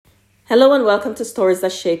Hello and welcome to Stories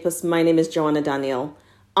That Shape Us. My name is Joanna Daniel.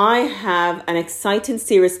 I have an exciting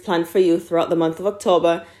series planned for you throughout the month of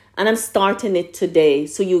October, and I'm starting it today.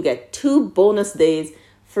 So you get 2 bonus days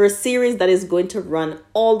for a series that is going to run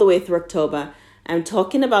all the way through October. I'm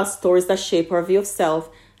talking about stories that shape our view of self,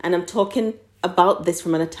 and I'm talking about this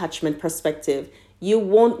from an attachment perspective. You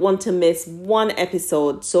won't want to miss one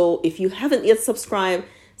episode. So if you haven't yet subscribe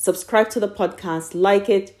to the podcast, like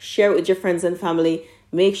it, share it with your friends and family.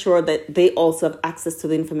 Make sure that they also have access to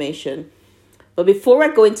the information. But before I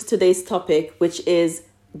go into today's topic, which is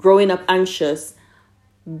growing up anxious,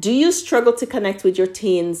 do you struggle to connect with your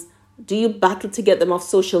teens? Do you battle to get them off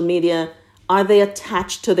social media? Are they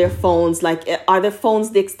attached to their phones? Like, are their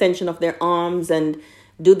phones the extension of their arms? And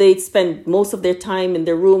do they spend most of their time in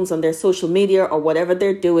their rooms on their social media or whatever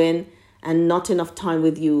they're doing and not enough time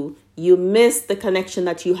with you? You miss the connection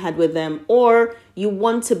that you had with them, or you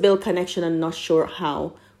want to build connection and not sure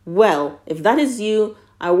how. Well, if that is you,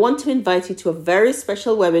 I want to invite you to a very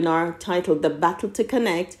special webinar titled The Battle to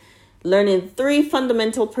Connect, learning 3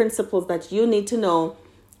 fundamental principles that you need to know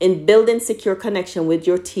in building secure connection with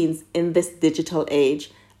your teens in this digital age.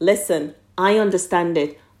 Listen, I understand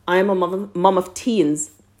it. I'm a mom of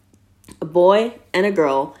teens, a boy and a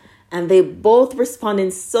girl, and they both respond in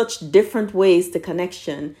such different ways to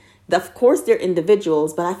connection. Of course, they're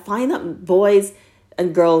individuals, but I find that boys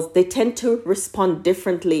and girls, they tend to respond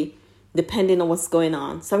differently depending on what's going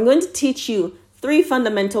on. So I'm going to teach you 3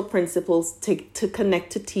 fundamental principles to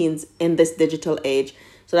connect to teens in this digital age.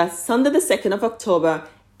 So that's Sunday the 2nd of October,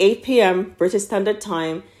 8 p.m. British Standard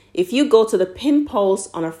Time. If you go to the pin post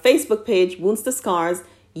on our Facebook page, Wounds to Scars,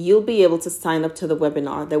 you'll be able to sign up to the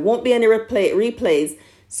webinar. There won't be any replays,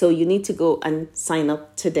 so you need to go and sign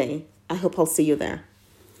up today. I hope I'll see you there.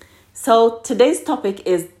 So today's topic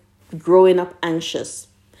is growing up anxious.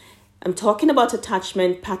 I'm talking about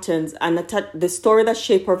attachment patterns and the story that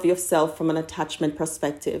shape our view of self from an attachment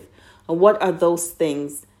perspective. And what are those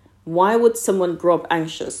things? Why would someone grow up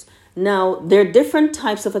anxious? Now, there are different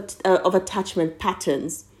types of attachment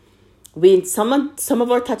patterns. Some of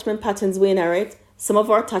our attachment patterns we inherit. Some of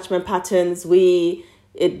our attachment patterns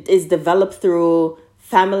it is developed through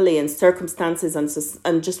family and circumstances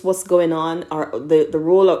and just what's going on, the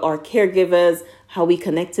role of our caregivers, how we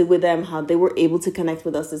connected with them, how they were able to connect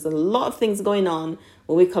with us. There's a lot of things going on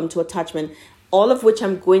when we come to attachment, all of which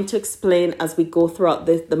I'm going to explain as we go throughout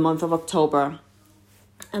the month of October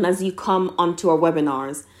and as you come onto our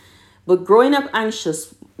webinars. But growing up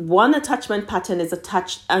anxious, one attachment pattern is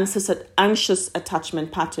anxious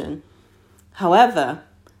attachment pattern. However,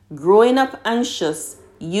 growing up anxious,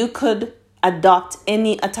 you could adopt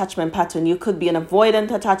any attachment pattern. You could be an avoidant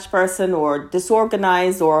attached person or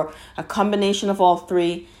disorganized or a combination of all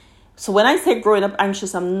 3. So when I say growing up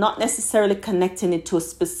anxious, I'm not necessarily connecting it to a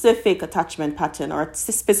specific attachment pattern or a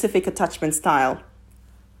specific attachment style.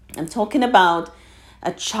 I'm talking about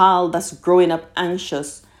a child that's growing up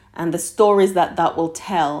anxious and the stories that will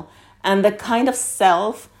tell and the kind of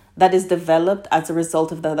self that is developed as a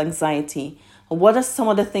result of that anxiety. What are some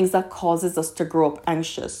of the things that causes us to grow up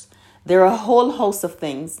anxious? There are a whole host of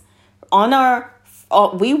things. I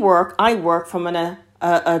work from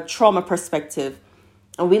a trauma perspective,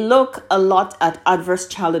 and we look a lot at adverse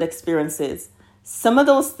childhood experiences. Some of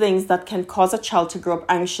those things that can cause a child to grow up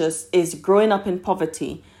anxious is growing up in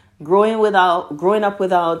poverty, growing up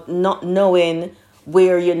without not knowing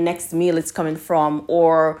where your next meal is coming from,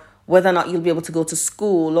 or whether or not you'll be able to go to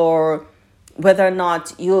school, or whether or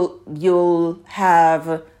not you'll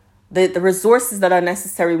have the resources that are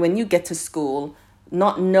necessary when you get to school,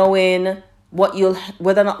 not knowing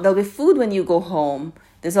whether or not there'll be food when you go home.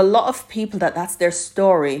 There's a lot of people that's their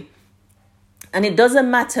story. And it doesn't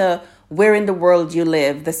matter where in the world you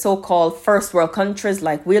live, the so-called first world countries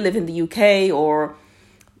like we live in the UK, or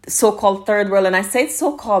so-called third world. And I say it's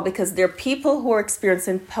so-called because there are people who are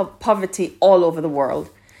experiencing poverty all over the world.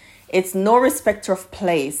 It's no respecter of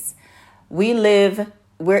place.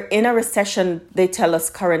 We're in a recession, they tell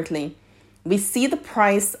us currently. We see the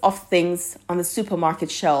price of things on the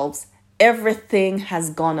supermarket shelves. Everything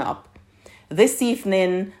has gone up. This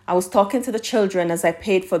evening, I was talking to the children as I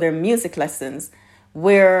paid for their music lessons,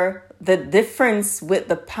 where the difference with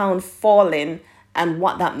the pound falling and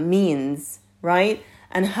what that means, right?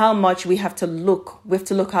 And how much we have to look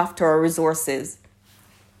after our resources.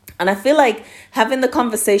 And I feel like having the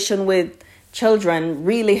conversation with children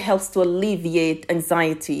really helps to alleviate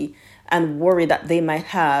anxiety and worry that they might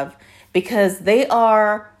have, because they're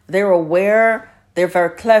aware, they're very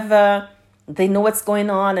clever, they know what's going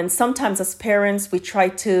on. And sometimes as parents, we try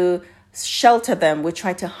to shelter them, we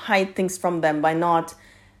try to hide things from them by not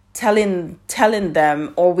telling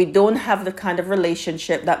them, or we don't have the kind of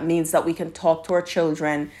relationship that means that we can talk to our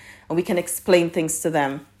children and we can explain things to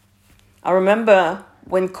them. I remember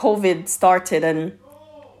when COVID started and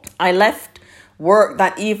I left work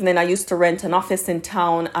that evening. I used to rent an office in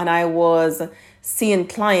town and I was seeing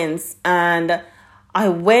clients, and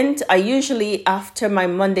I usually, after my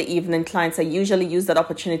Monday evening clients, I usually use that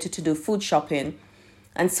opportunity to do food shopping.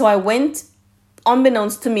 And so I went,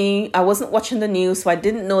 unbeknownst to me, I wasn't watching the news, so I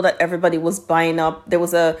didn't know that everybody was buying up. There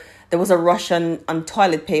was a rush on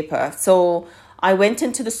toilet paper. So I went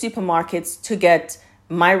into the supermarkets to get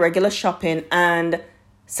my regular shopping, and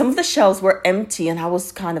some of the shelves were empty, and I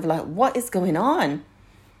was kind of like, what is going on?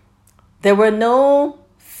 There were no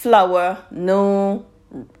flour, no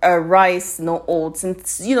rice, no oats, and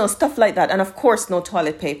stuff like that. And of course, no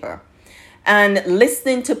toilet paper. And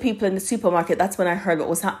listening to people in the supermarket, that's when I heard what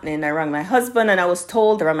was happening. I rang my husband and I was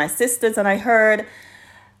told, there are my sisters, and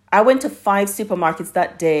I went to 5 supermarkets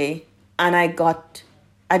that day and I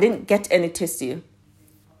didn't get any tissue,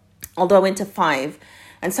 although I went to 5.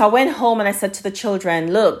 And so I went home and I said to the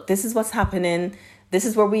children, look, this is what's happening. This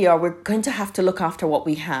is where we are. We're going to have to look after what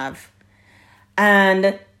we have.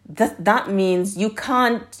 And that means you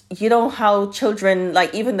can't, how children,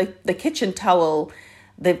 like even the kitchen towel,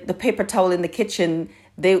 the paper towel in the kitchen,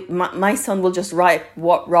 my son will just write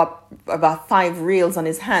about 5 reels on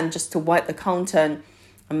his hand just to wipe the counter.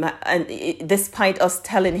 And despite us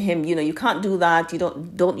telling him, you can't do that. You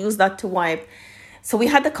don't use that to wipe. So we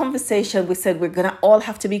had the conversation. We said, we're going to all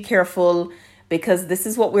have to be careful because this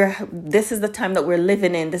is the time that we're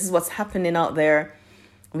living in. This is what's happening out there.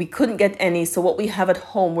 We couldn't get any. So what we have at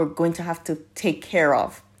home, we're going to have to take care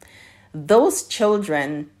of. Those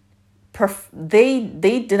children, they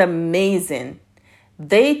did amazing.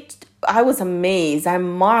 I was amazed. I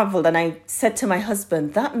marveled. And I said to my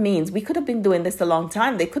husband, that means we could have been doing this a long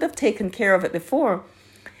time. They could have taken care of it before.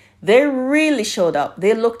 They really showed up.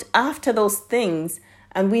 They looked after those things,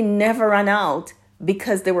 and we never ran out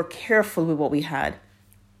because they were careful with what we had.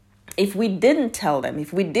 If we didn't tell them,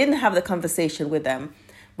 if we didn't have the conversation with them,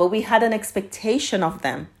 but we had an expectation of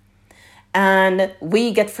them, and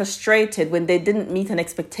we get frustrated when they didn't meet an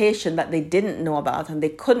expectation that they didn't know about and they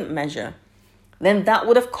couldn't measure, then that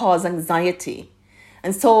would have caused anxiety.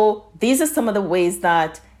 And so these are some of the ways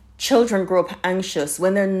that children grow up anxious,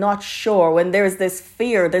 when they're not sure, when there's this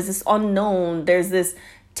fear, there's this unknown, there's this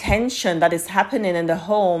tension that is happening in the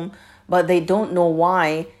home, but they don't know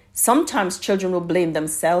why. Sometimes children will blame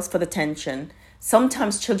themselves for the tension.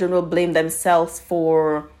 Sometimes children will blame themselves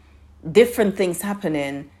for different things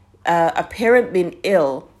happening. A parent being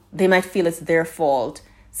ill, they might feel it's their fault.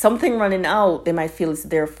 Something running out, they might feel it's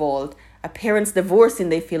their fault. A parent's divorcing,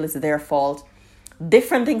 they feel it's their fault.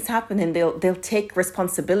 Different things happen and they'll take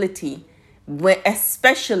responsibility,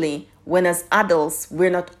 especially when as adults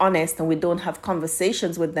we're not honest and we don't have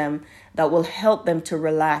conversations with them that will help them to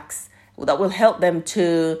relax, that will help them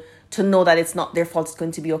to know that it's not their fault, it's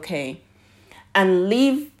going to be okay. And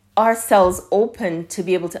leave ourselves open to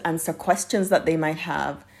be able to answer questions that they might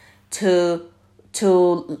have, to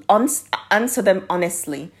answer them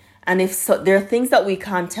honestly. And if so, there are things that we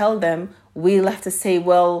can't tell them, we'll have to say,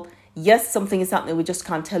 well, yes, something is happening. We just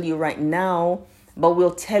can't tell you right now, but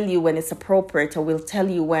we'll tell you when it's appropriate, or we'll tell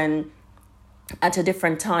you when at a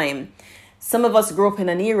different time. Some of us grew up in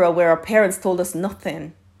an era where our parents told us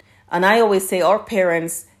nothing. And I always say our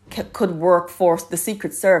parents could work for the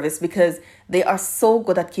Secret Service because they are so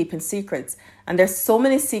good at keeping secrets. And there's so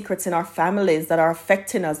many secrets in our families that are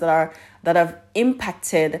affecting us, that have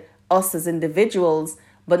impacted us as individuals,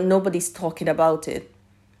 but nobody's talking about it.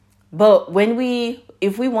 But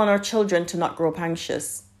if we want our children to not grow up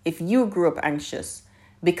anxious, if you grew up anxious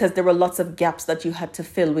because there were lots of gaps that you had to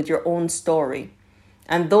fill with your own story,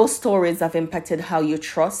 and those stories have impacted how you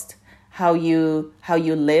trust, how you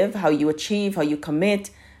live, how you achieve, how you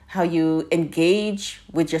commit, how you engage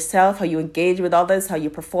with yourself, how you engage with others, how you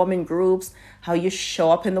perform in groups, how you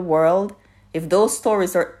show up in the world. If those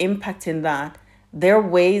stories are impacting that, there are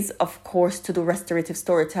ways, of course, to do restorative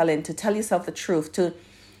storytelling, to tell yourself the truth, to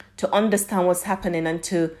understand what's happening, and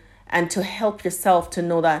to help yourself to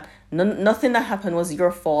know that nothing that happened was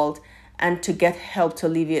your fault, and to get help to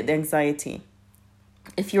alleviate the anxiety.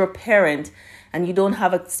 If you're a parent and you don't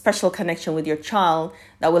have a special connection with your child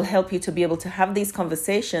that will help you to be able to have these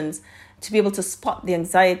conversations, to be able to spot the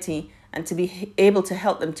anxiety and to be able to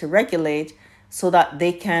help them to regulate so that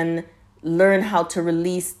they can learn how to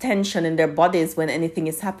release tension in their bodies when anything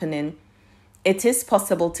is happening, it is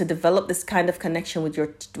possible to develop this kind of connection with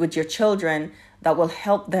your children that will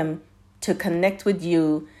help them to connect with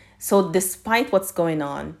you. So despite what's going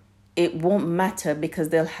on, it won't matter because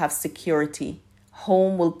they'll have security.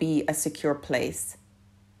 Home will be a secure place.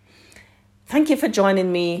 Thank you for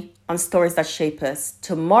joining me on Stories That Shape Us.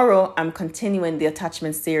 Tomorrow, I'm continuing the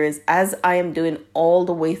attachment series as I am doing all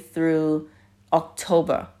the way through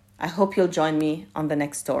October. I hope you'll join me on the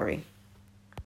next story.